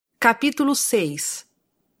Capítulo 6.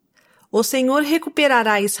 O Senhor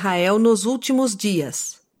recuperará Israel nos últimos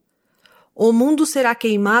dias. O mundo será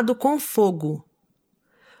queimado com fogo.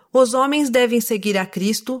 Os homens devem seguir a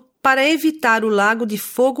Cristo para evitar o lago de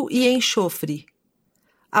fogo e enxofre.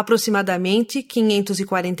 Aproximadamente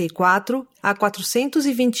 544 a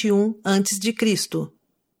 421 a.C.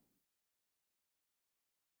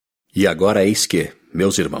 E agora eis que,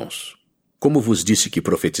 meus irmãos, como vos disse que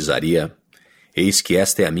profetizaria, eis que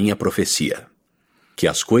esta é a minha profecia, que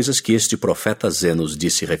as coisas que este profeta Zenos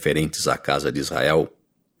disse referentes à casa de Israel,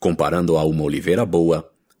 comparando a uma oliveira boa,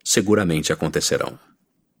 seguramente acontecerão.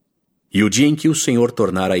 E o dia em que o Senhor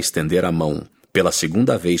tornar a estender a mão pela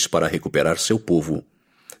segunda vez para recuperar seu povo,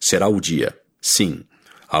 será o dia, sim,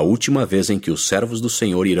 a última vez em que os servos do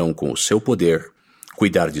Senhor irão com o seu poder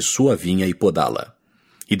cuidar de sua vinha e podá-la.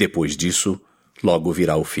 E depois disso, logo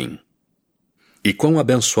virá o fim. E quão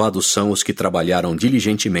abençoados são os que trabalharam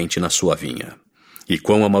diligentemente na sua vinha, e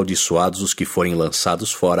quão amaldiçoados os que forem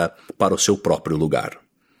lançados fora para o seu próprio lugar.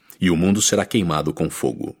 E o mundo será queimado com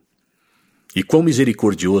fogo. E quão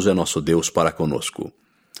misericordioso é nosso Deus para conosco,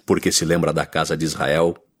 porque se lembra da casa de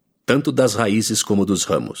Israel, tanto das raízes como dos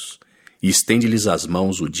ramos, e estende-lhes as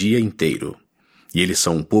mãos o dia inteiro. E eles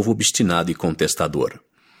são um povo obstinado e contestador.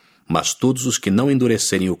 Mas todos os que não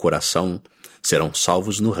endurecerem o coração serão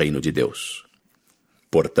salvos no reino de Deus.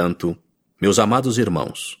 Portanto, meus amados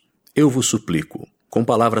irmãos, eu vos suplico, com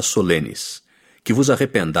palavras solenes, que vos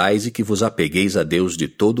arrependais e que vos apegueis a Deus de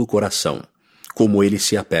todo o coração, como Ele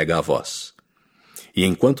se apega a vós. E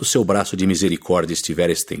enquanto o seu braço de misericórdia estiver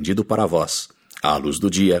estendido para vós, à luz do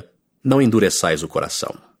dia, não endureçais o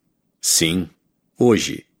coração. Sim,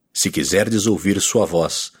 hoje, se quiserdes ouvir sua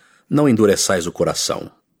voz, não endureçais o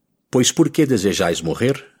coração. Pois por que desejais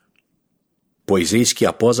morrer? Pois eis que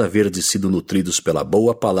após haverdes sido nutridos pela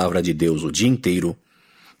boa palavra de Deus o dia inteiro,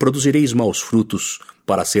 produzireis maus frutos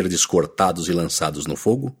para serdes cortados e lançados no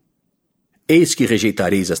fogo? Eis que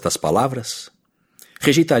rejeitareis estas palavras?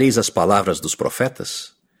 Rejeitareis as palavras dos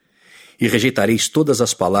profetas? E rejeitareis todas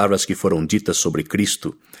as palavras que foram ditas sobre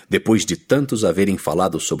Cristo, depois de tantos haverem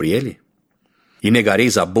falado sobre ele? E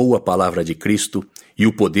negareis a boa palavra de Cristo, e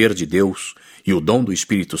o poder de Deus, e o dom do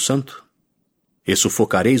Espírito Santo? E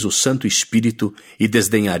sufocareis o Santo Espírito, e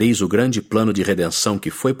desdenhareis o grande plano de redenção que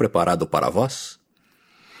foi preparado para vós?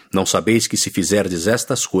 Não sabeis que se fizerdes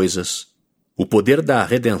estas coisas, o poder da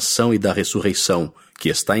redenção e da ressurreição, que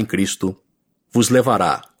está em Cristo, vos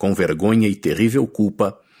levará, com vergonha e terrível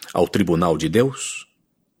culpa, ao tribunal de Deus?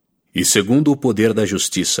 E segundo o poder da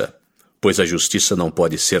justiça, pois a justiça não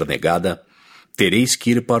pode ser negada, tereis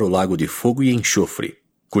que ir para o lago de fogo e enxofre,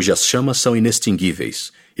 cujas chamas são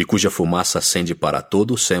inextinguíveis, e cuja fumaça acende para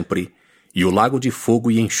todo o sempre, e o lago de fogo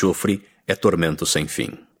e enxofre é tormento sem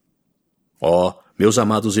fim. Ó, meus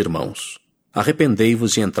amados irmãos,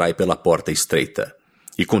 arrependei-vos e entrai pela porta estreita,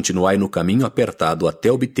 e continuai no caminho apertado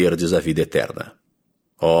até obterdes a vida eterna.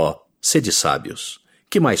 Ó, sede sábios,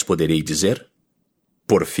 que mais poderei dizer?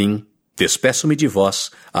 Por fim, despeço-me de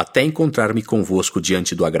vós até encontrar-me convosco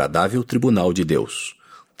diante do agradável tribunal de Deus,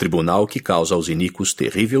 tribunal que causa aos iníquos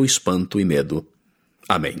terrível espanto e medo.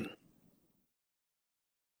 Amém.